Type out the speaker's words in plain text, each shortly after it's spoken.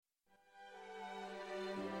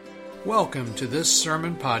Welcome to this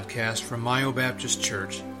sermon podcast from Mayo Baptist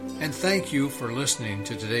Church, and thank you for listening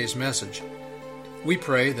to today's message. We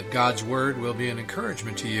pray that God's Word will be an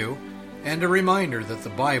encouragement to you and a reminder that the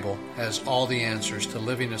Bible has all the answers to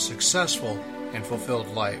living a successful and fulfilled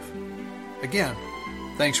life. Again,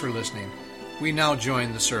 thanks for listening. We now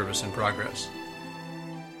join the service in progress.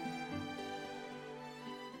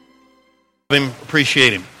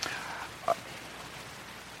 Appreciate him.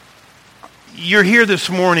 You're here this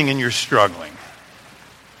morning and you're struggling.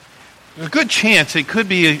 There's a good chance it could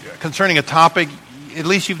be concerning a topic, at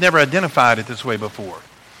least you've never identified it this way before.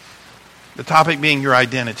 The topic being your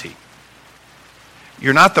identity.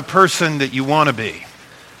 You're not the person that you want to be.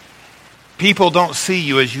 People don't see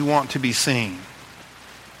you as you want to be seen.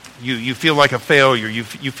 You feel like a failure. You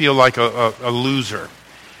feel like a loser.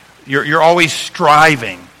 You're always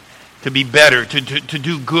striving to be better, to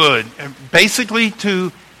do good, basically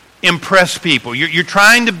to impress people. You're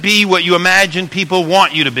trying to be what you imagine people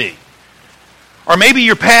want you to be. Or maybe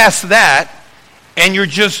you're past that and you're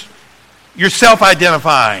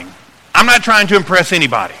self-identifying. I'm not trying to impress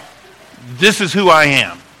anybody. This is who I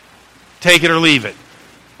am. Take it or leave it.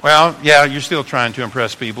 Well, yeah, you're still trying to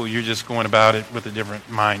impress people. You're just going about it with a different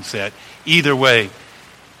mindset. Either way,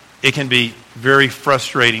 it can be very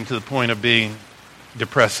frustrating to the point of being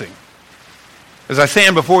depressing. As I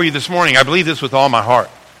stand before you this morning, I believe this with all my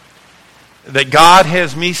heart, that God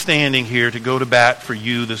has me standing here to go to bat for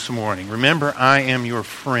you this morning. Remember, I am your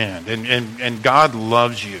friend, and God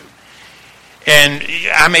loves you. And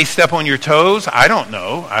I may step on your toes. I don't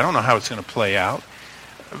know how it's going to play out.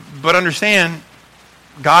 But understand,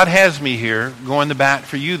 God has me here going to bat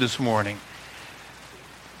for you this morning.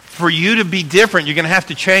 For you to be different, you're going to have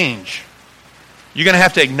to change. You're going to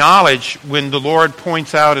have to acknowledge when the Lord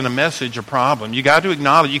points out in a message a problem. You got to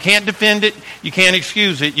acknowledge. You can't defend it. You can't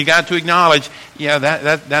excuse it. You got to acknowledge, yeah,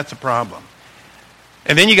 that's a problem.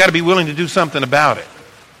 And then you got to be willing to do something about it.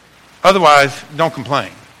 Otherwise, don't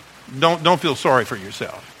complain. Don't feel sorry for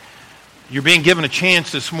yourself. You're being given a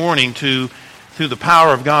chance this morning through the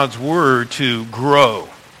power of God's Word, to grow.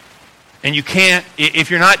 And you can't,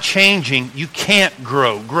 if you're not changing, you can't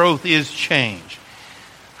grow. Growth is change.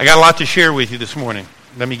 I got a lot to share with you this morning.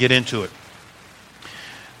 Let me get into it.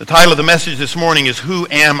 The title of the message this morning is Who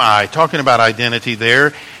Am I? Talking about identity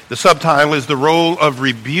there. The subtitle is The Role of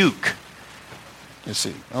Rebuke. Let's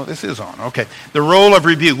see. Oh, this is on. Okay. The role of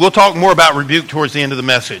rebuke. We'll talk more about rebuke towards the end of the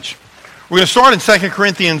message. We're going to start in 2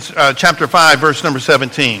 Corinthians chapter 5, verse number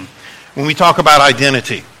 17, when we talk about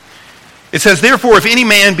identity. It says, "Therefore, if any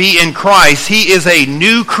man be in Christ, he is a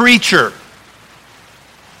new creature."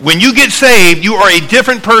 When you get saved, you are a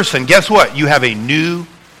different person. Guess what? You have a new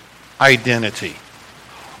identity.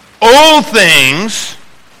 Old things,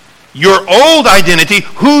 your old identity,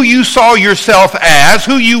 who you saw yourself as,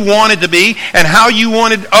 who you wanted to be, and how you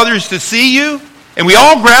wanted others to see you. And we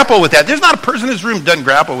all grapple with that. There's not a person in this room who doesn't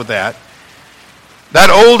grapple with that. That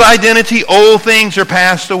old identity, old things are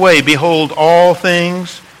passed away. Behold, all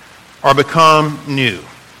things are become new.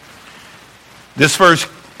 This verse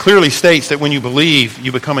clearly states that when you believe,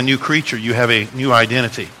 you become a new creature. You have a new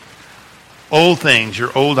identity. Old things,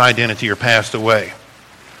 your old identity, are passed away.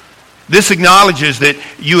 This acknowledges that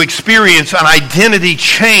you experience an identity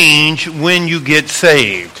change when you get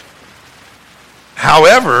saved.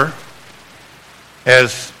 However,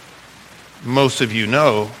 as most of you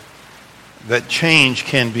know, that change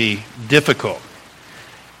can be difficult.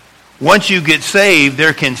 Once you get saved,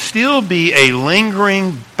 there can still be a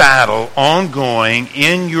lingering battle ongoing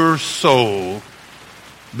in your soul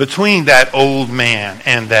between that old man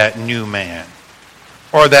and that new man,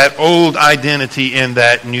 or that old identity and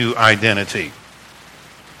that new identity.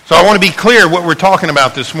 So I want to be clear what we're talking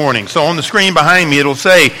about this morning. So on the screen behind me, it'll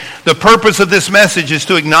say, the purpose of this message is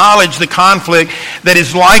to acknowledge the conflict that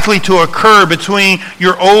is likely to occur between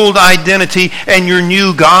your old identity and your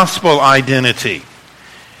new gospel identity,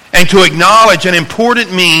 and to acknowledge an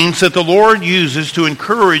important means that the Lord uses to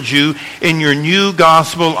encourage you in your new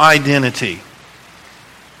gospel identity.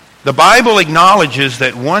 The Bible acknowledges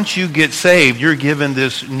that once you get saved, you're given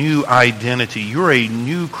this new identity. You're a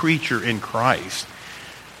new creature in Christ.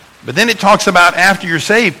 But then it talks about, after you're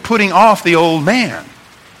saved, putting off the old man.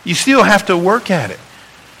 You still have to work at it,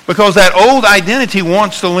 because that old identity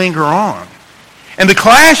wants to linger on. And the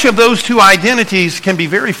clash of those two identities can be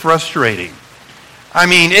very frustrating. I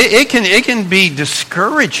mean, it can be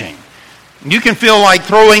discouraging. You can feel like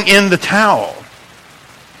throwing in the towel.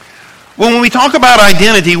 Well, when we talk about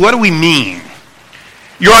identity, what do we mean?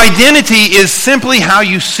 Your identity is simply how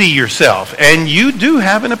you see yourself, and you do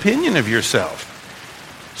have an opinion of yourself.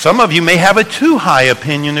 Some of you may have a too high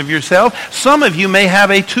opinion of yourself. Some of you may have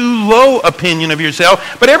a too low opinion of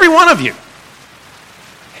yourself. But every one of you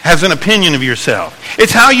has an opinion of yourself.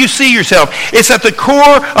 It's how you see yourself. It's at the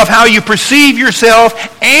core of how you perceive yourself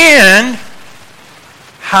and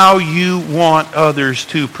how you want others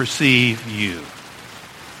to perceive you.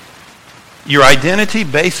 Your identity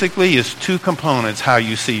basically is two components: how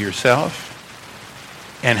you see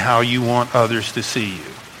yourself and how you want others to see you.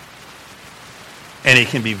 And it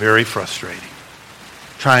can be very frustrating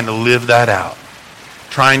trying to live that out,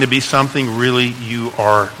 trying to be something really you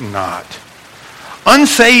are not.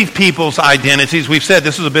 Unsaved people's identities, we've said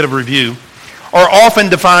this is a bit of a review, are often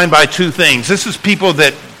defined by two things. This is people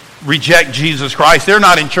that reject Jesus Christ. They're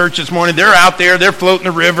not in church this morning. They're out there. They're floating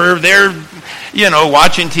the river. They're,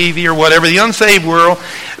 watching TV or whatever. The unsaved world,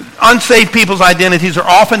 unsaved people's identities are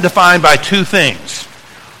often defined by two things.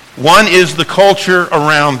 One is the culture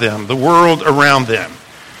around them, the world around them.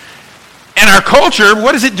 And our culture,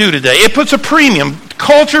 what does it do today? It puts a premium.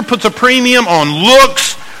 Culture puts a premium on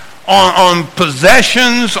looks, on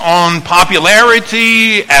possessions, on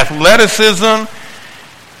popularity, athleticism.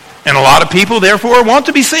 And a lot of people, therefore, want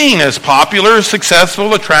to be seen as popular,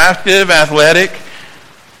 successful, attractive, athletic.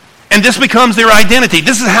 And this becomes their identity.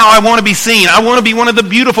 This is how I want to be seen. I want to be one of the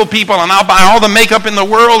beautiful people, and I'll buy all the makeup in the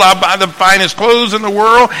world. I'll buy the finest clothes in the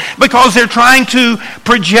world, because they're trying to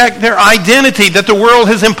project their identity that the world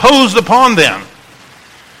has imposed upon them.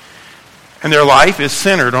 And their life is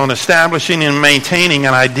centered on establishing and maintaining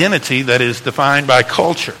an identity that is defined by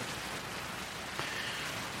culture.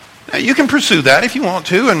 Now, you can pursue that if you want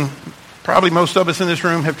to, and probably most of us in this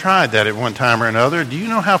room have tried that at one time or another. Do you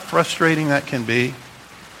know how frustrating that can be?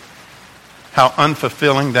 How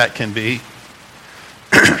unfulfilling that can be?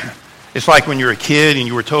 It's like when you're a kid and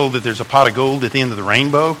you were told that there's a pot of gold at the end of the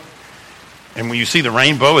rainbow. And when you see the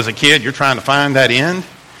rainbow as a kid, you're trying to find that end.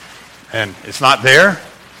 And it's not there.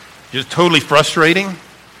 Just totally frustrating.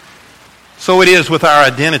 So it is with our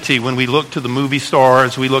identity when we look to the movie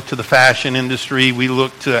stars, we look to the fashion industry, we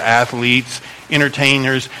look to athletes,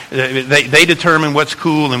 entertainers. They determine what's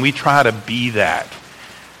cool, and we try to be that.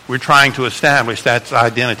 We're trying to establish that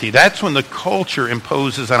identity. That's when the culture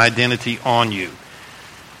imposes an identity on you.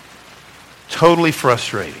 Totally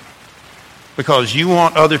frustrating. Because you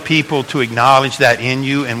want other people to acknowledge that in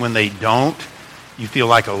you, and when they don't, you feel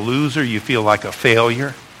like a loser, you feel like a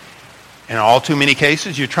failure. In all too many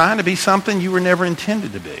cases, you're trying to be something you were never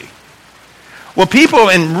intended to be. Well, people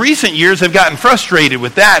in recent years have gotten frustrated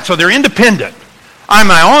with that, so they're independent. I'm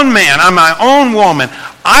my own man. I'm my own woman.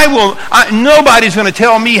 Nobody's going to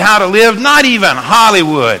tell me how to live, not even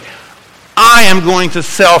Hollywood. I am going to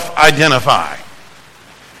self-identify.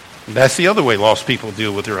 That's the other way lost people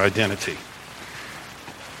deal with their identity.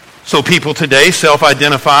 So people today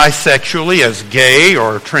self-identify sexually as gay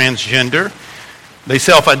or transgender. They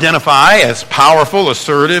self-identify as powerful,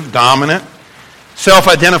 assertive, dominant.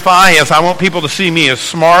 Self-identify as I want people to see me as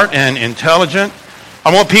smart and intelligent.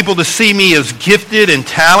 I want people to see me as gifted and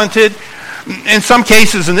talented. In some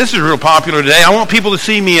cases, and this is real popular today, I want people to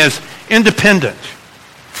see me as independent,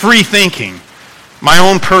 free-thinking, my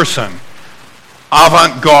own person,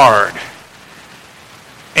 avant-garde.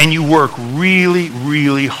 And you work really,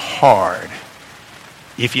 really hard.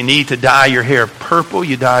 If you need to dye your hair purple,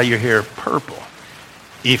 you dye your hair purple.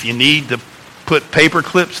 If you need to put paper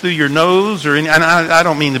clips through your nose, and I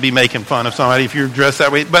don't mean to be making fun of somebody if you're dressed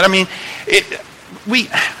that way, but I mean,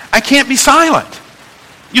 I can't be silent.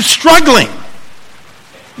 You're struggling.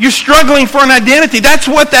 You're struggling for an identity. That's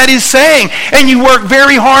what that is saying. And you work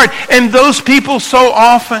very hard. And those people so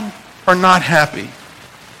often are not happy.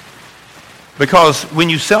 Because when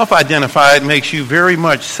you self-identify, it makes you very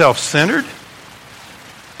much self-centered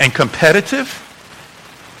and competitive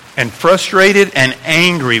and frustrated and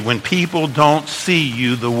angry when people don't see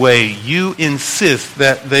you the way you insist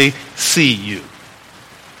that they see you.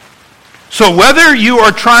 So whether you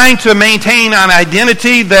are trying to maintain an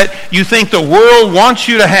identity that you think the world wants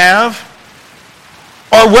you to have,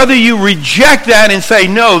 or whether you reject that and say,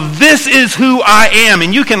 no, this is who I am,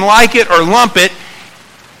 and you can like it or lump it,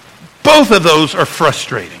 both of those are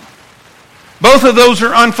frustrating. Both of those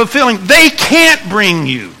are unfulfilling. They can't bring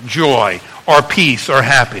you joy or peace or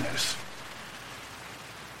happiness.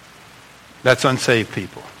 That's unsaved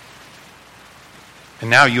people. And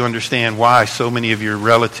now you understand why so many of your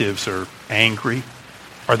relatives are angry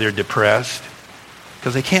or they're depressed,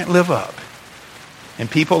 because they can't live up. And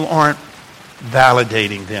people aren't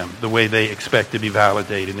validating them the way they expect to be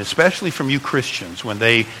validated, and especially from you Christians. When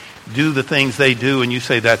they do the things they do and you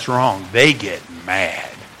say that's wrong, they get mad.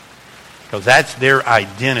 Because that's their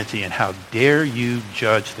identity, and how dare you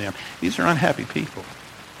judge them. These are unhappy people.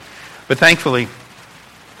 But thankfully,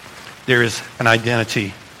 there is an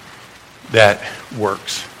identity that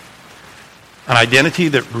works. An identity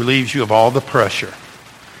that relieves you of all the pressure.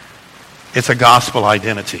 It's a gospel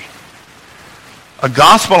identity. A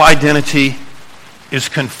gospel identity is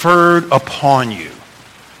conferred upon you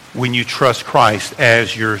when you trust Christ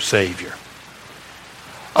as your Savior.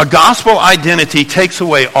 A gospel identity takes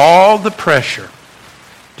away all the pressure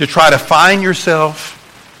to try to find yourself,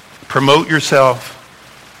 promote yourself,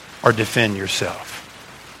 or defend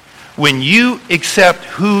yourself. When you accept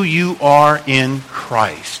who you are in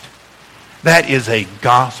Christ, that is a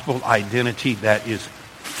gospel identity that is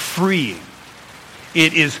freeing.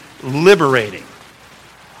 It is liberating.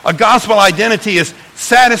 A gospel identity is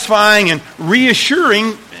satisfying and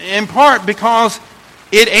reassuring in part because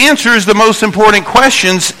it answers the most important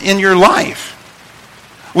questions in your life.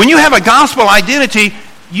 When you have a gospel identity,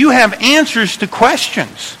 you have answers to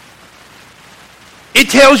questions. It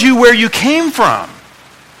tells you where you came from.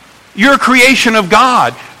 You're a creation of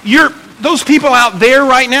God. Those people out there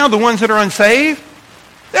right now, the ones that are unsaved,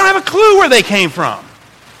 they don't have a clue where they came from.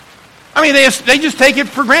 I mean, they just take it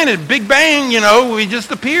for granted. Big bang, we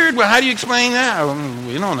just appeared. Well, how do you explain that?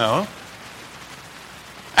 We don't know.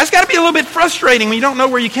 That's got to be a little bit frustrating when you don't know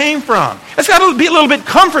where you came from. It's got to be a little bit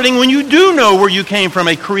comforting when you do know where you came from,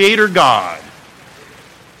 a creator God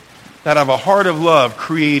that out of a heart of love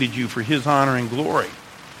created you for his honor and glory.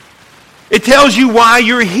 It tells you why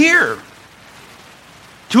you're here.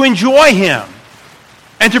 To enjoy him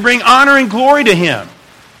and to bring honor and glory to him.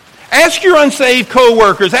 Ask your unsaved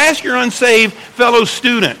co-workers, ask your unsaved fellow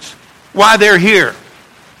students why they're here.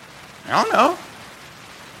 I don't know.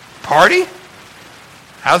 Party?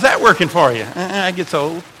 How's that working for you? It gets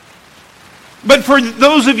old. But for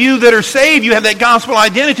those of you that are saved, you have that gospel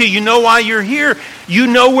identity. You know why you're here. You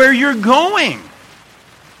know where you're going.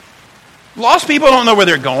 Lost people don't know where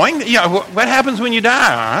they're going. What happens when you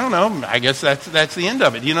die? I don't know. I guess that's the end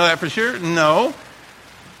of it. Do you know that for sure? No.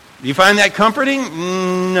 Do you find that comforting?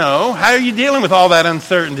 No. How are you dealing with all that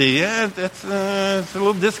uncertainty? Yeah, it's a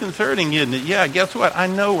little disconcerting, isn't it? Yeah, guess what? I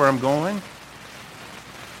know where I'm going.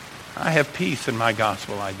 I have peace in my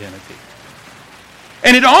gospel identity.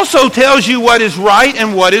 And it also tells you what is right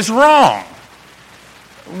and what is wrong.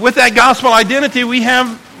 With that gospel identity, we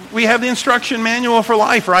have the instruction manual for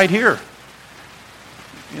life right here.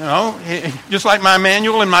 Just like my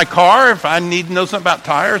manual in my car, if I need to know something about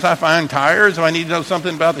tires, I find tires. If I need to know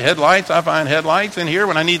something about the headlights, I find headlights. And here,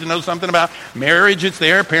 when I need to know something about marriage, it's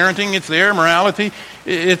there. Parenting, it's there. Morality,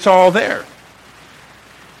 it's all there.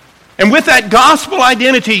 And with that gospel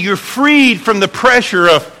identity, you're freed from the pressure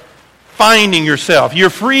of finding yourself.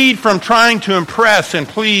 You're freed from trying to impress and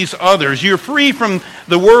please others. You're free from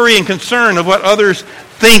the worry and concern of what others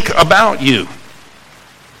think about you.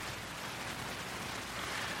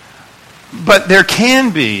 But there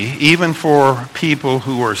can be, even for people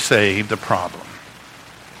who are saved, a problem.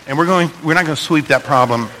 And we're not going to sweep that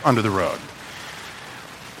problem under the rug.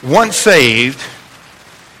 Once saved,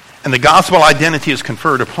 and the gospel identity is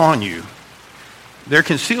conferred upon you, there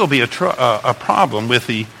can still be a problem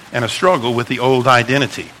and a struggle with the old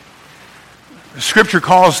identity. Scripture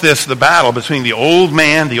calls this the battle between the old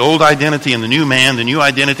man, the old identity, and the new man, the new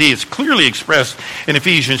identity. It's clearly expressed in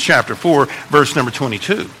Ephesians chapter 4, verse number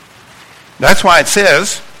 22. That's why it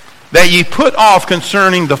says that ye put off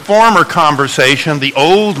concerning the former conversation, the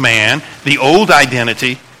old man, the old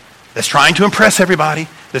identity, that's trying to impress everybody,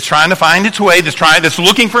 that's trying to find its way, that's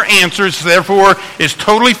looking for answers, therefore is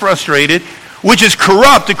totally frustrated, which is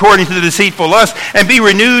corrupt according to the deceitful lust, and be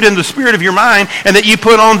renewed in the spirit of your mind, and that you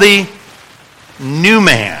put on the new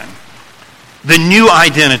man, the new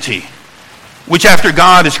identity, which after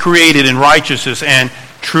God is created in righteousness and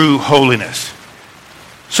true holiness.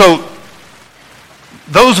 So,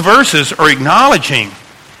 those verses are acknowledging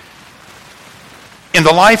in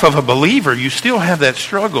the life of a believer, you still have that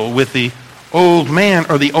struggle with the old man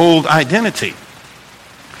or the old identity.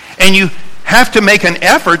 And you have to make an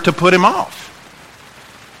effort to put him off.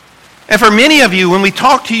 And for many of you, when we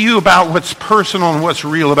talk to you about what's personal and what's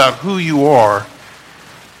real about who you are,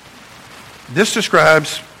 this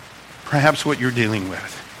describes perhaps what you're dealing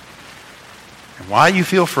with. And why you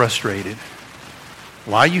feel frustrated,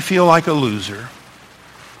 why you feel like a loser,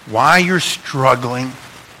 why you're struggling,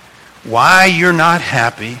 why you're not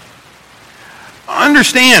happy.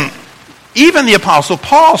 Understand, even the Apostle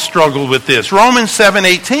Paul struggled with this. Romans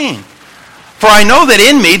 7:18. For I know that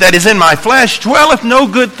in me, that is in my flesh, dwelleth no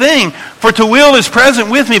good thing. For to will is present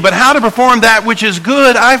with me, but how to perform that which is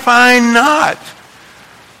good I find not.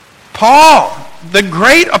 Paul, the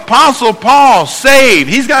great apostle Paul, saved.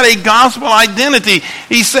 He's got a gospel identity.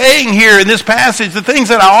 He's saying here in this passage, the things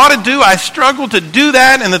that I ought to do, I struggle to do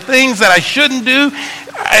that, and the things that I shouldn't do,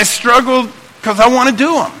 I struggle because I want to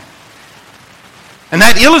do them. And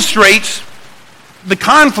that illustrates the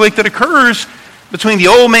conflict that occurs between the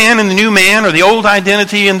old man and the new man, or the old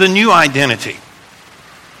identity and the new identity.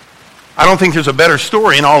 I don't think there's a better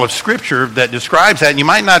story in all of Scripture that describes that, and you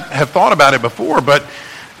might not have thought about it before, but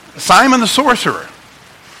Simon the sorcerer.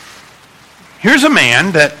 Here's a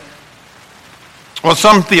man that, well,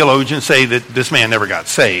 some theologians say that this man never got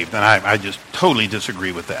saved, and I just totally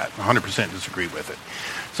disagree with that, 100% disagree with it.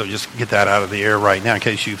 So just get that out of the air right now in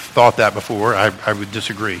case you've thought that before. I would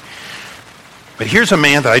disagree. But here's a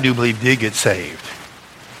man that I do believe did get saved,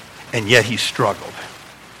 and yet he struggled.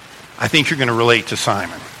 I think you're going to relate to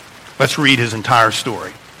Simon. Let's read his entire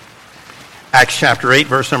story. Acts chapter 8,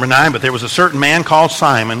 verse number 9, but there was a certain man called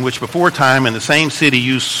Simon, which before time in the same city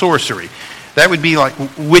used sorcery. That would be like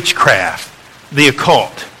witchcraft, the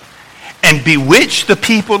occult, and bewitched the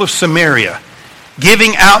people of Samaria,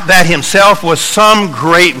 giving out that himself was some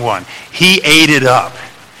great one. He ate it up.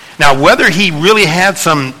 Now, whether he really had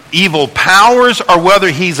some evil powers or whether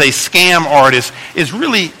he's a scam artist is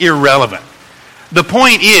really irrelevant. The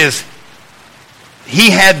point is,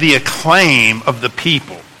 he had the acclaim of the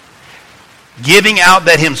people, giving out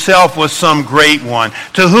that himself was some great one,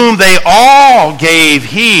 to whom they all gave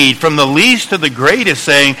heed, from the least to the greatest,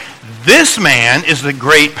 saying, this man is the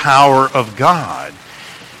great power of God.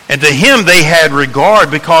 And to him they had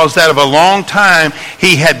regard, because that of a long time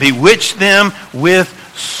he had bewitched them with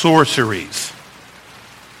sorceries.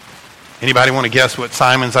 Anybody want to guess what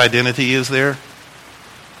Simon's identity is there?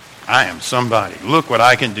 I am somebody. Look what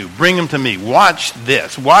I can do. Bring them to me. Watch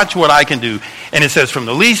this. Watch what I can do. And it says from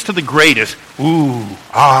the least to the greatest. Look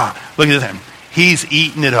at this. He's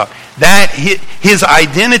eating it up. That his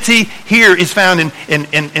identity here is found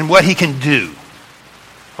in what he can do.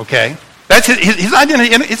 Okay? That's his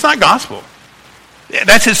identity. And it's not gospel.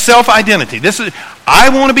 That's his self-identity. I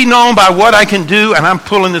want to be known by what I can do, and I'm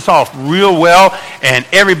pulling this off real well, and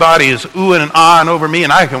everybody is oohing and ahhing over me,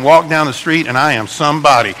 and I can walk down the street, and I am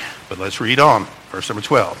somebody. But let's read on. Verse number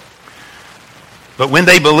 12. But when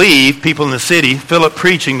they believed, people in the city, Philip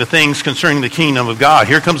preaching the things concerning the kingdom of God.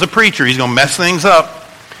 Here comes a preacher. He's going to mess things up.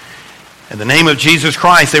 In the name of Jesus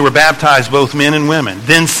Christ, they were baptized, both men and women.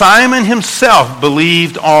 Then Simon himself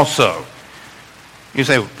believed also. You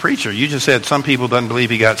say, well, preacher, you just said some people doesn't believe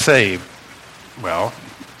he got saved. Well,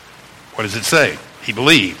 what does it say? He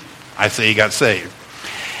believed. I say he got saved.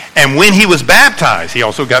 And when he was baptized, he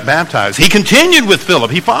also got baptized. He continued with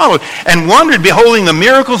Philip. He followed and wondered, beholding the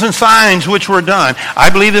miracles and signs which were done. I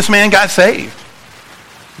believe this man got saved.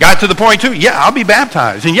 Got to the point too, yeah, I'll be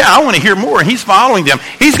baptized. And yeah, I want to hear more. And he's following them.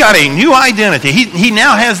 He's got a new identity. He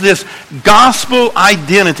now has this gospel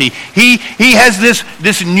identity. He has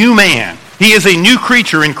this new man. He is a new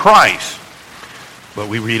creature in Christ. But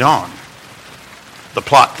we read on. The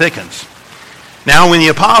plot thickens. Now when the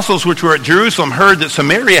apostles which were at Jerusalem heard that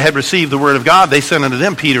Samaria had received the word of God, they sent unto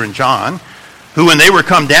them Peter and John, who when they were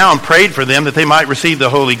come down prayed for them that they might receive the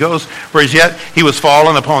Holy Ghost. For as yet he was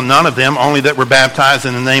fallen upon none of them, only that were baptized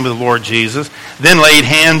in the name of the Lord Jesus. Then laid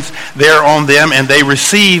hands there on them, and they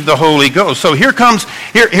received the Holy Ghost. So here comes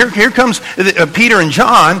Peter and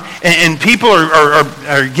John, and people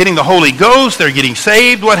are getting the Holy Ghost. They're getting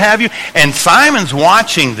saved, what have you. And Simon's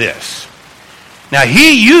watching this. Now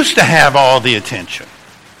he used to have all the attention.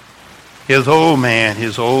 His old man,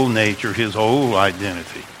 his old nature, his old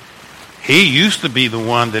identity. He used to be the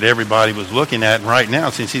one that everybody was looking at, and right now,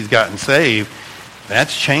 since he's gotten saved,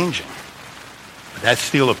 that's changing. But that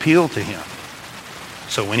still appealed to him.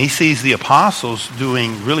 So when he sees the apostles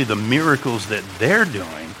doing really the miracles that they're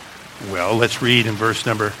doing, well, let's read in verse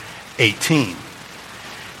number 18.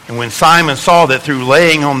 And when Simon saw that through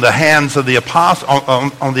laying on the hands of the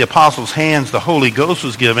on the apostles' hands the Holy Ghost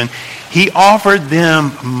was given, he offered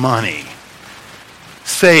them money,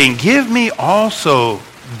 saying, give me also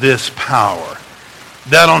this power,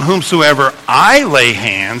 that on whomsoever I lay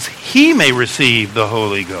hands, he may receive the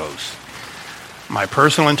Holy Ghost. My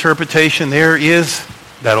personal interpretation there is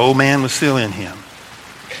that old man was still in him.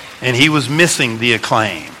 And he was missing the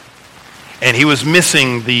acclaim. And he was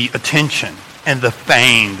missing the attention and the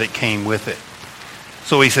fame that came with it.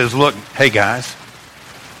 So he says, look, hey guys,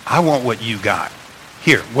 I want what you got.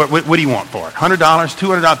 Here, what do you want for it? $100,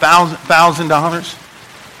 $200, $1,000?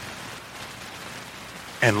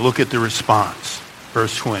 And look at the response.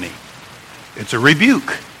 Verse 20. It's a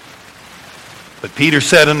rebuke. But Peter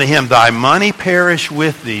said unto him, thy money perish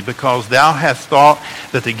with thee, because thou hast thought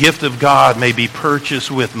that the gift of God may be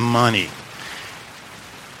purchased with money.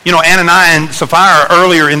 You know, Ananias and Sapphira,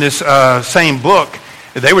 earlier in this same book,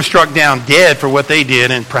 they were struck down dead for what they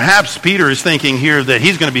did, and perhaps Peter is thinking here that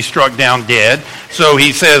he's going to be struck down dead. So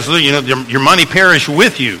he says, you know, your money perish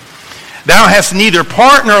with you. Thou hast neither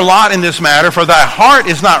part nor lot in this matter, for thy heart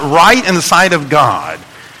is not right in the sight of God.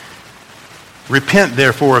 Repent,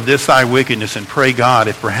 therefore, of this thy wickedness, and pray God,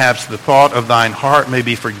 if perhaps the thought of thine heart may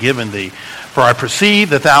be forgiven thee. For I perceive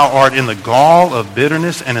that thou art in the gall of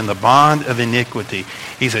bitterness and in the bond of iniquity.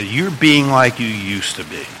 He said, you're being like you used to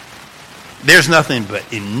be. There's nothing but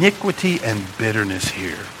iniquity and bitterness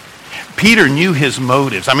here. Peter knew his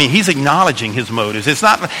motives. I mean, he's acknowledging his motives. It's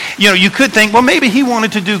not, you know, you could think, well, maybe he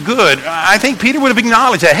wanted to do good. I think Peter would have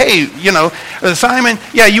acknowledged that. Hey, you know, Simon,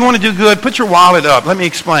 yeah, you want to do good? Put your wallet up. Let me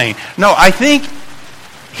explain. No, I think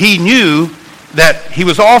he knew that he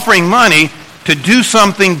was offering money to do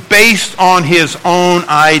something based on his own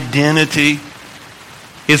identity,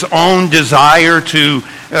 his own desire to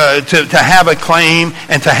have a claim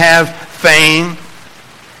and to have fame.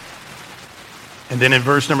 And then in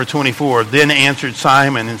verse number 24, then answered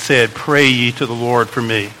Simon and said, pray ye to the Lord for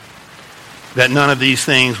me, that none of these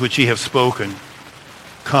things which ye have spoken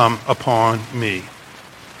come upon me.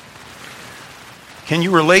 Can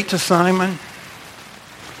you relate to Simon?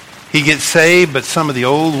 He gets saved, but some of the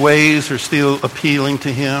old ways are still appealing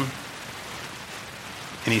to him,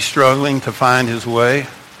 and he's struggling to find his way.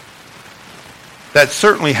 That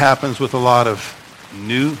certainly happens with a lot of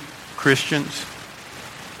new Christians.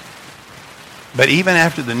 But even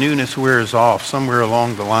after the newness wears off, somewhere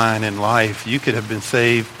along the line in life, you could have been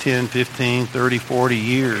saved 10, 15, 30, 40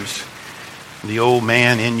 years. The old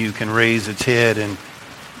man in you can raise its head and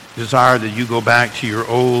desire that you go back to your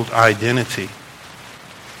old identity.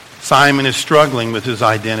 Simon is struggling with his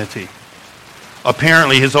identity.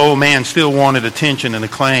 Apparently, his old man still wanted attention and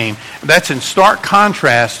acclaim. That's in stark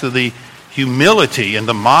contrast to the humility and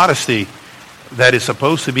the modesty that is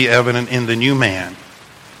supposed to be evident in the new man.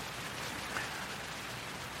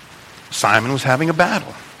 Simon was having a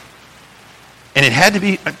battle. And it had to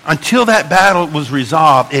be, until that battle was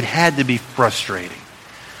resolved, it had to be frustrating.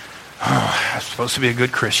 Oh, I'm supposed to be a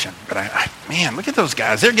good Christian, but man, look at those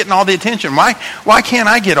guys. They're getting all the attention. Why can't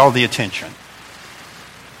I get all the attention?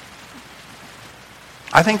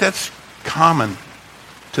 I think that's common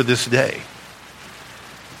to this day.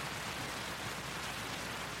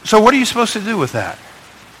 So what are you supposed to do with that?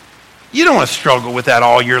 You don't want to struggle with that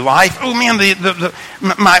all your life. Oh man,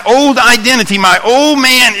 my old identity, my old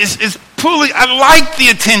man is pulling. I like the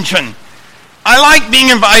attention. I like being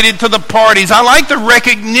invited to the parties. I like the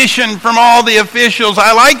recognition from all the officials.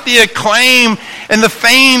 I like the acclaim and the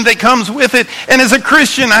fame that comes with it. And as a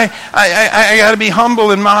Christian, I got to be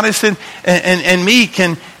humble and modest and meek.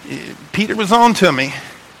 And Peter was on to me.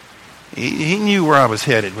 He knew where I was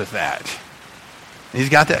headed with that. He's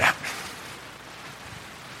got that.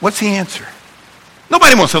 What's the answer?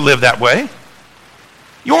 Nobody wants to live that way.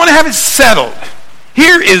 You want to have it settled.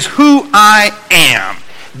 Here is who I am.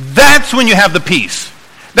 That's when you have the peace.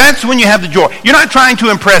 That's when you have the joy. You're not trying to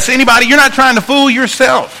impress anybody. You're not trying to fool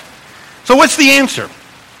yourself. So what's the answer?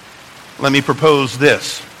 Let me propose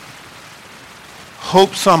this.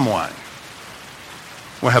 Hope someone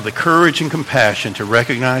will have the courage and compassion to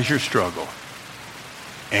recognize your struggle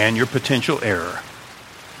and your potential error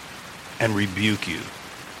and rebuke you.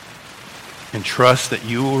 And trust that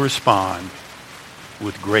you will respond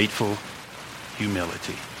with grateful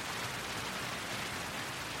humility.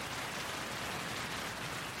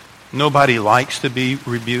 Nobody likes to be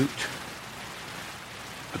rebuked,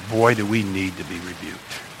 but boy, do we need to be rebuked.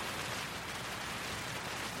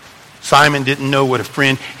 Simon didn't know what a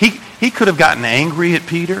friend... He could have gotten angry at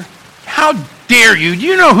Peter. How dare you? Do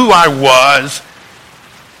you know who I was?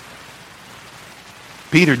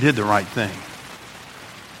 Peter did the right thing.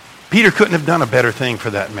 Peter couldn't have done a better thing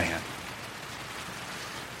for that man.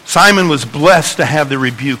 Simon was blessed to have the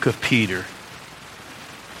rebuke of Peter.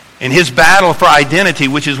 In his battle for identity,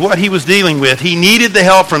 which is what he was dealing with, he needed the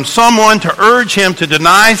help from someone to urge him to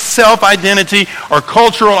deny self-identity or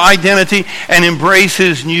cultural identity and embrace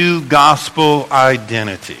his new gospel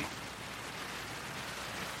identity.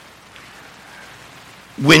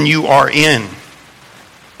 When you are in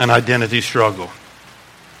an identity struggle,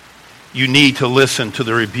 you need to listen to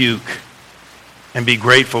the rebuke and be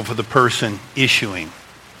grateful for the person issuing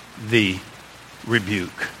the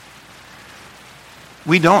rebuke.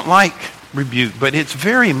 We don't like rebuke, but it's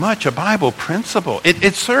very much a Bible principle.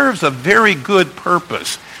 It serves a very good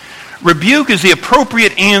purpose. Rebuke is the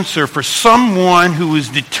appropriate answer for someone who is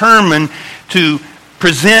determined to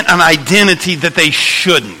present an identity that they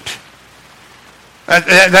shouldn't.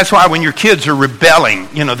 That's why when your kids are rebelling,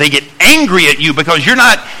 they get angry at you because you're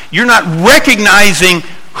not recognizing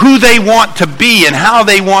who they want to be and how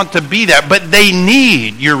they want to be that, but they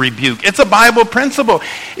need your rebuke. It's a Bible principle.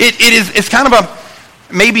 It's kind of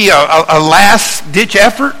maybe a last-ditch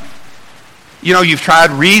effort. You've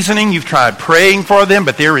tried reasoning, you've tried praying for them,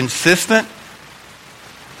 but they're insistent.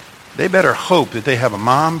 They better hope that they have a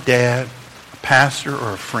mom, dad, a pastor,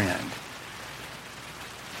 or a friend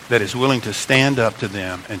that is willing to stand up to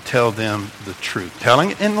them and tell them the truth.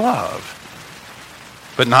 Telling it in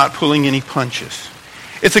love, but not pulling any punches.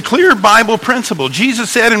 It's a clear Bible principle.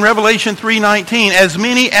 Jesus said in Revelation 3:19, as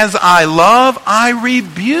many as I love, I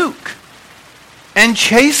rebuke and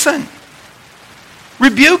chasten.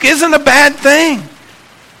 Rebuke isn't a bad thing.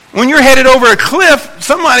 When you're headed over a cliff,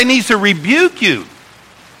 somebody needs to rebuke you.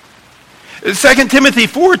 2 Timothy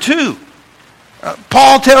 4:2,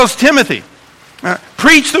 Paul tells Timothy,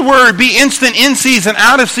 preach the word, be instant in season,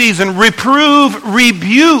 out of season, reprove,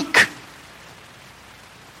 rebuke.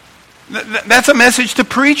 That's a message to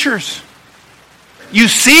preachers. You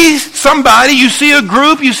see somebody, you see a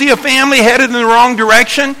group, you see a family headed in the wrong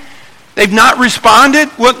direction. They've not responded.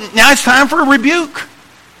 Well, now it's time for a rebuke.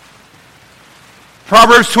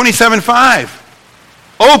 Proverbs 27:5.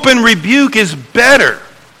 Open rebuke is better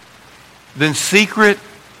than secret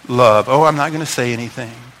love. Oh, I'm not going to say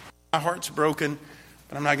anything. My heart's broken,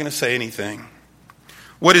 but I'm not going to say anything.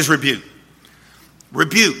 What is rebuke?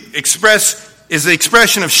 Rebuke is the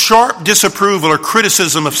expression of sharp disapproval or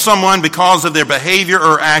criticism of someone because of their behavior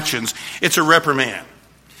or actions. It's a reprimand.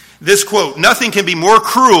 This quote, nothing can be more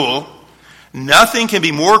cruel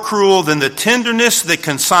than the tenderness that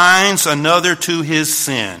consigns another to his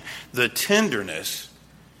sin. The tenderness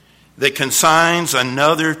that consigns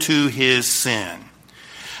another to his sin.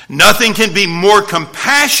 Nothing can be more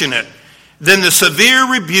compassionate than the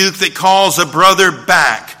severe rebuke that calls a brother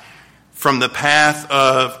back from the path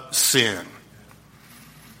of sin.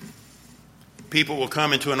 People will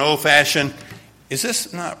come into an old-fashioned, is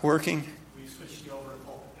this not working? We switched you over to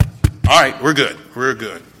Paul. All right, we're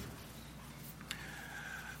good.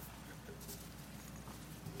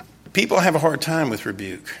 People have a hard time with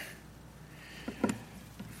rebuke.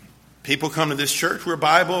 People come to this church, we're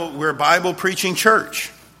a Bible preaching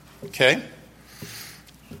church. Okay?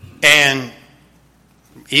 And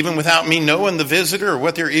even without me knowing the visitor or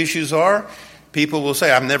what their issues are, people will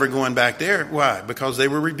say, I'm never going back there. Why? Because they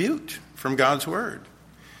were rebuked from God's word.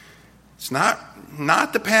 It's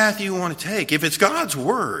not the path you want to take. If it's God's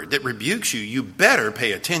word that rebukes you, you better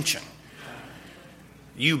pay attention.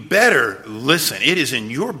 You better listen. It is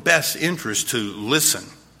in your best interest to listen.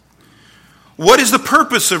 What is the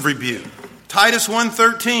purpose of rebuke? Titus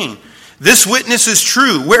 1:13. This witness is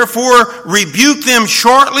true. Wherefore, rebuke them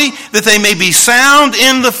shortly, that they may be sound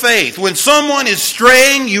in the faith. When someone is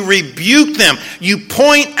straying, you rebuke them. You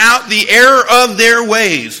point out the error of their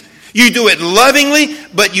ways. You do it lovingly,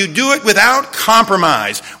 but you do it without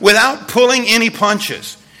compromise, without pulling any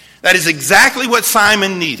punches. That is exactly what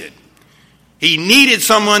Simon needed. He needed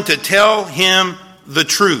someone to tell him the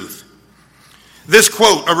truth. This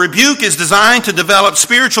quote, a rebuke is designed to develop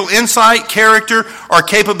spiritual insight, character, or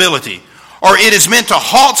capability. Or it is meant to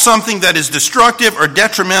halt something that is destructive or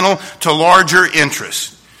detrimental to larger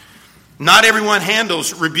interests. Not everyone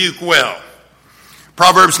handles rebuke well.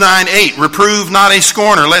 Proverbs 9:8, reprove not a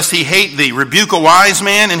scorner, lest he hate thee. Rebuke a wise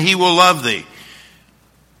man, and he will love thee.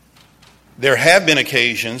 There have been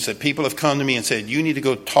occasions that people have come to me and said, you need to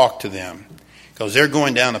go talk to them, because they're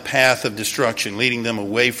going down a path of destruction, leading them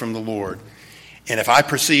away from the Lord. And if I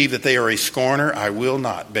perceive that they are a scorner, I will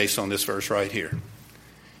not, based on this verse right here.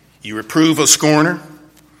 You reprove a scorner,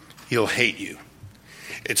 he'll hate you.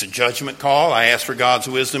 It's a judgment call. I ask for God's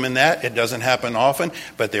wisdom in that. It doesn't happen often,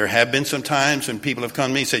 but there have been some times when people have come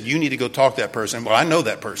to me and said, you need to go talk to that person. Well, I know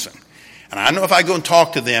that person. And I know if I go and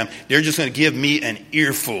talk to them, they're just going to give me an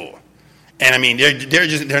earful. And I mean,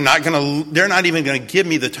 they're not even going to give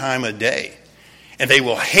me the time of day. And they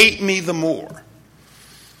will hate me the more.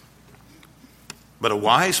 But a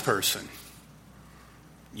wise person,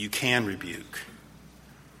 you can rebuke.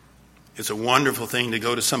 It's a wonderful thing to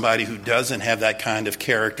go to somebody who doesn't have that kind of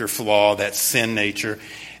character flaw, that sin nature.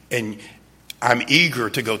 And I'm eager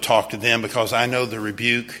to go talk to them because I know the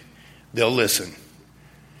rebuke, they'll listen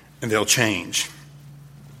and they'll change.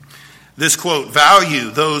 This quote,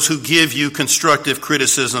 value those who give you constructive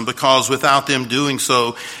criticism, because without them doing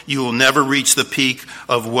so, you will never reach the peak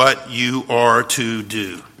of what you are to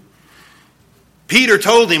do. Peter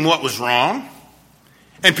told him what was wrong,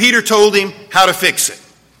 and Peter told him how to fix it.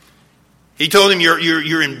 He told him,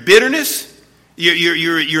 you're in bitterness,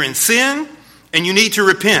 you're in sin, and you need to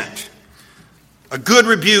repent. A good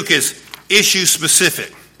rebuke is issue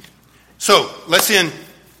specific. So let's end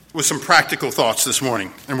with some practical thoughts this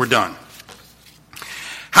morning, and we're done.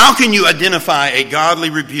 How can you identify a godly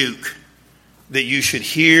rebuke that you should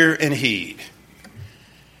hear and heed?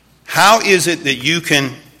 How is it that you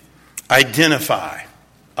can identify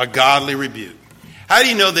a godly rebuke? How do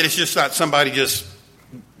you know that it's just not somebody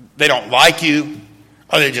they don't like you,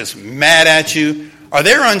 or they're just mad at you, or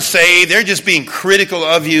they're unsaved, they're just being critical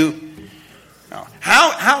of you? No.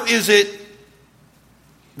 How is it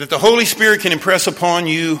that the Holy Spirit can impress upon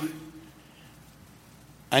you,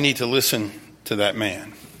 I need to listen to that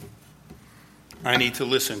man. I need to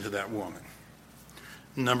listen to that woman.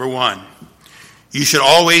 Number one, you should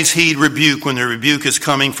always heed rebuke when the rebuke is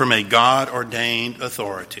coming from a God-ordained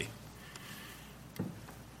authority.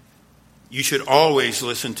 You should always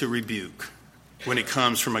listen to rebuke when it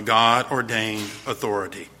comes from a God-ordained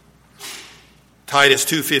authority. Titus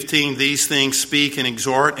 2:15, these things speak and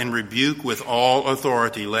exhort and rebuke with all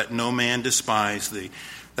authority. Let no man despise thee.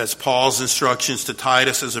 That's Paul's instructions to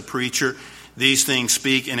Titus as a preacher. These things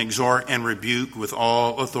speak and exhort and rebuke with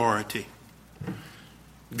all authority.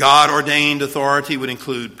 God-ordained authority would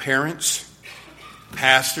include parents,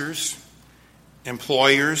 pastors,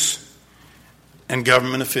 employers, and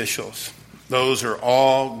government officials. Those are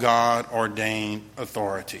all God-ordained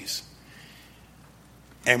authorities.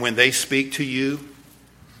 And when they speak to you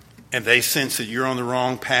and they sense that you're on the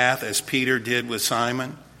wrong path, as Peter did with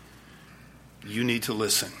Simon, you need to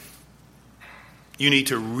listen. You need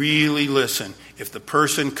to really listen. If the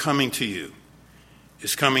person coming to you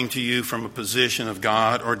is coming to you from a position of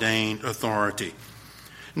God-ordained authority.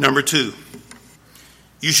 Number two,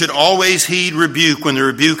 you should always heed rebuke when the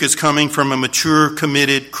rebuke is coming from a mature,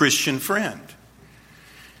 committed Christian friend.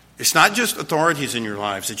 It's not just authorities in your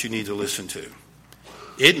lives that you need to listen to.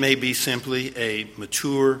 It may be simply a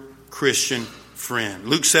mature Christian friend.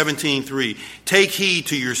 Luke 17:3, take heed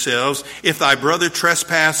to yourselves. If thy brother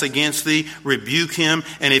trespass against thee, rebuke him,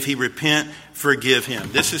 and if he repent, forgive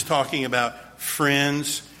him. This is talking about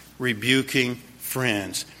friends rebuking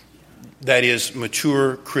friends. That is,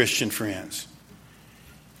 mature Christian friends.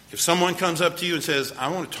 If someone comes up to you and says, I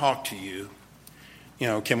want to talk to you,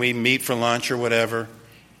 can we meet for lunch or whatever?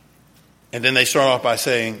 And then they start off by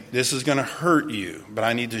saying, this is going to hurt you, but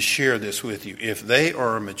I need to share this with you. If they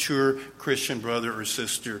are a mature Christian brother or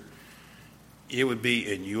sister, it would be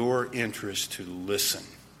in your interest to listen.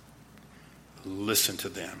 Listen to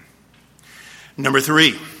them. Number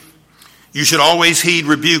three, you should always heed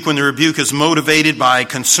rebuke when the rebuke is motivated by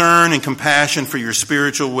concern and compassion for your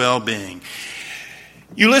spiritual well-being.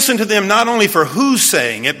 You listen to them not only for who's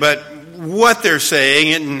saying it, but what they're saying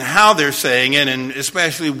it and how they're saying it, and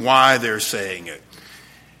especially why they're saying it.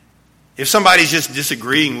 If somebody's just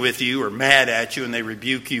disagreeing with you or mad at you and they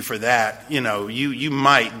rebuke you for that, you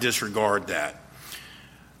might disregard that.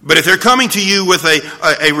 But if they're coming to you with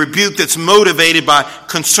a rebuke that's motivated by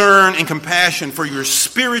concern and compassion for your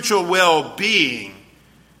spiritual well-being,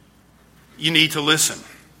 you need to listen.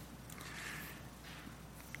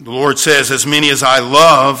 The Lord says, as many as I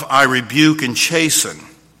love, I rebuke and chasten.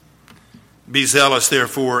 Be zealous,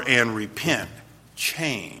 therefore, and repent.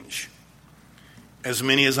 Change. As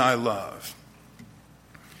many as I love.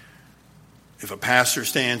 If a pastor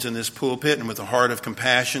stands in this pulpit and with a heart of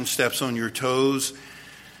compassion steps on your toes,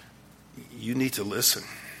 you need to listen.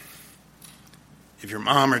 If your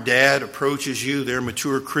mom or dad approaches you, they're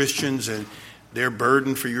mature Christians and they're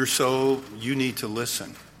burdened for your soul, you need to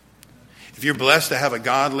listen. If you're blessed to have a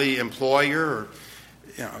godly employer or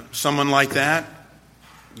someone like that,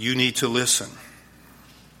 you need to listen.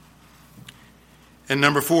 And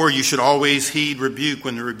number four, you should always heed rebuke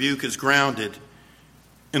when the rebuke is grounded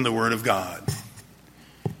in the Word of God.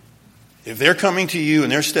 If they're coming to you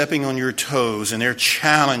and they're stepping on your toes and they're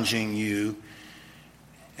challenging you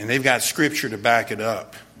and they've got Scripture to back it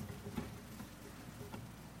up,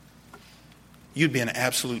 you'd be an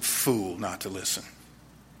absolute fool not to listen.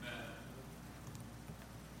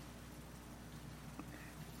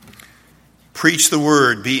 Preach the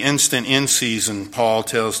word, be instant in season, Paul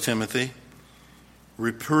tells Timothy.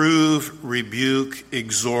 Reprove, rebuke,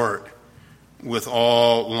 exhort with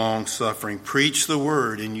all long suffering. Preach the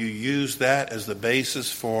word, and you use that as the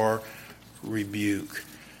basis for rebuke.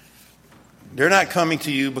 They're not coming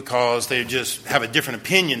to you because they just have a different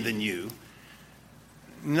opinion than you.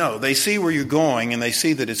 No, they see where you're going, and they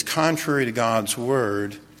see that it's contrary to God's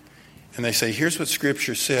word, and they say, here's what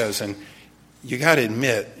Scripture says, and you got to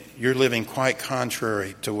admit, you're living quite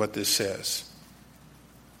contrary to what this says.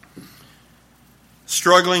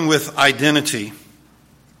 Struggling with identity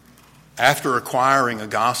after acquiring a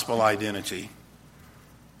gospel identity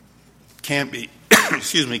can't be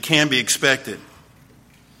can be expected.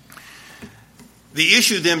 The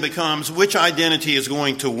issue then becomes which identity is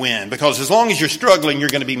going to win. Because as long as you're struggling, you're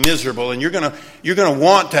going to be miserable, and you're going to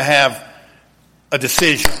want to have a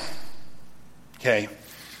decision. Okay?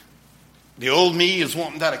 The old me is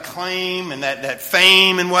wanting that acclaim and that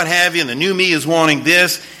fame and what have you, and the new me is wanting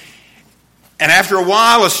this. And after a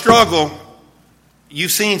while of struggle,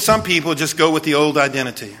 you've seen some people just go with the old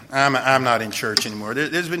identity. I'm not in church anymore.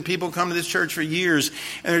 There's been people come to this church for years,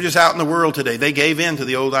 and they're just out in the world today. They gave in to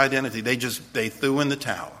the old identity. They threw in the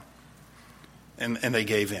towel, and they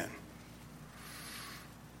gave in.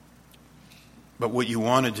 But what you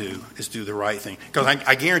want to do is do the right thing. Because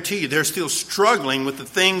I guarantee you, they're still struggling with the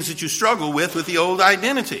things that you struggle with the old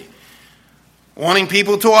identity. Wanting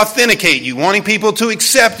people to authenticate you, wanting people to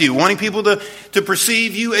accept you, wanting people to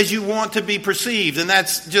perceive you as you want to be perceived. And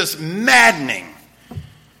that's just maddening.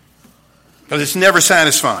 Because it's never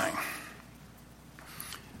satisfying.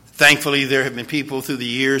 Thankfully, there have been people through the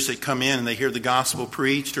years that come in and they hear the gospel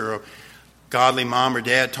preached, or a godly mom or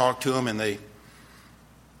dad talk to them, and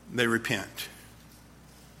they repent.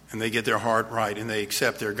 And they get their heart right, and they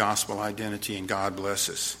accept their gospel identity, and God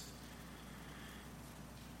blesses.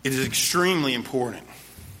 It is extremely important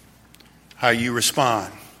how you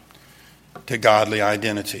respond to godly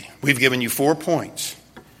identity. We've given you 4 points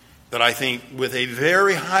that I think with a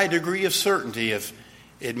very high degree of certainty, if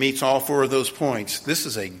it meets all 4 of those points, this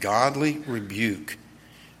is a godly rebuke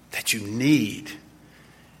that you need.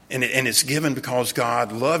 And it's given because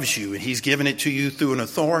God loves you, and He's given it to you through an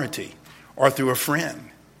authority or through a friend.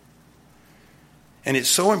 And it's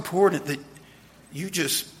so important that you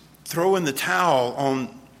just throw in the towel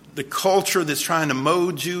on the culture that's trying to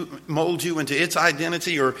mold you into its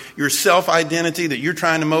identity, or your self-identity that you're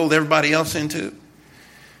trying to mold everybody else into.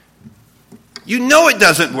 You know it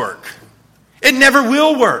doesn't work. It never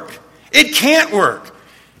will work. It can't work.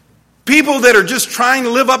 People that are just trying to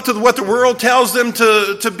live up to what the world tells them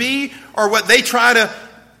to be, or what they try to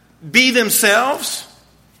be themselves,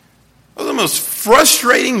 those are the most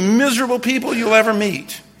frustrating, miserable people you'll ever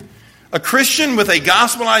meet. A Christian with a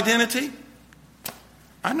gospel identity,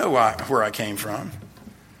 I know where I came from.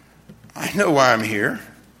 I know why I'm here.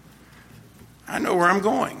 I know where I'm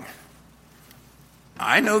going.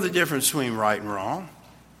 I know the difference between right and wrong.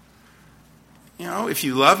 You know, if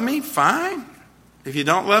you love me, fine. If you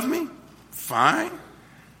don't love me, fine.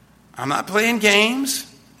 I'm not playing games.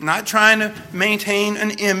 I'm not trying to maintain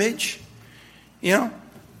an image. You know,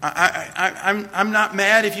 I'm not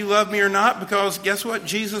mad if you love me or not, because guess what?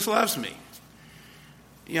 Jesus loves me.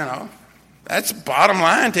 You know, that's bottom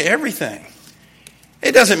line to everything.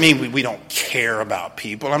 It doesn't mean we don't care about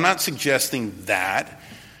people. I'm not suggesting that.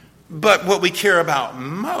 But what we care about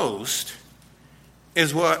most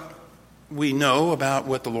is what we know about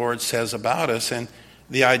what the Lord says about us and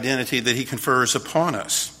the identity that He confers upon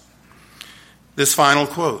us. This final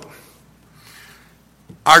quote.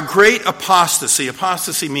 Our great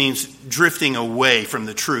apostasy means drifting away from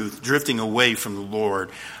the truth, drifting away from the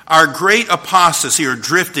Lord. Our great apostasy, or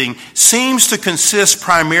drifting, seems to consist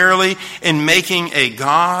primarily in making a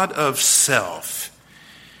god of self.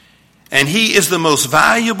 And He is the most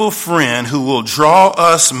valuable friend who will draw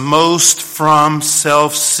us most from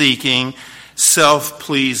self-seeking,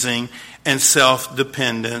 self-pleasing, and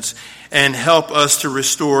self-dependence, and help us to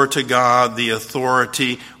restore to God the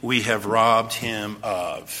authority we have robbed Him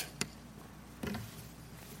of.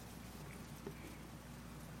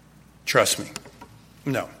 Trust me.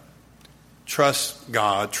 No. Trust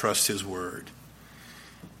God. Trust His word.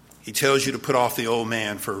 He tells you to put off the old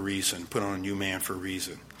man for a reason. Put on a new man for a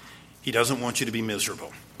reason. He doesn't want you to be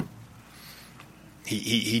miserable.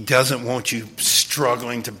 He doesn't want you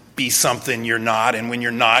struggling to be something you're not, and when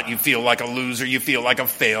you're not, you feel like a loser, you feel like a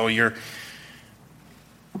failure.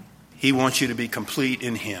 He wants you to be complete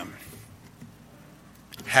in Him,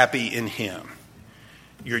 happy in Him.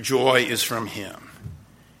 Your joy is from Him.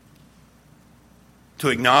 To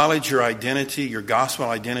acknowledge your identity, your gospel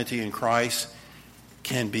identity in Christ,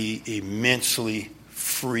 can be immensely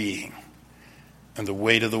freeing, and the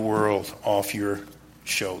weight of the world off your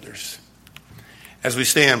shoulders. As we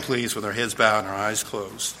stand, please, with our heads bowed and our eyes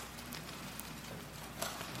closed.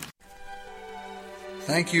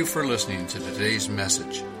 Thank you for listening to today's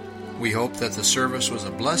message. We hope that the service was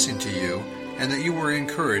a blessing to you and that you were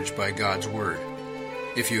encouraged by God's Word.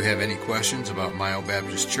 If you have any questions about Myo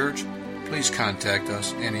Baptist Church, please contact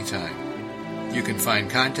us anytime. You can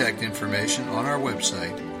find contact information on our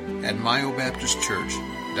website at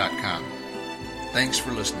myobaptistchurch.com. Thanks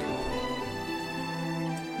for listening.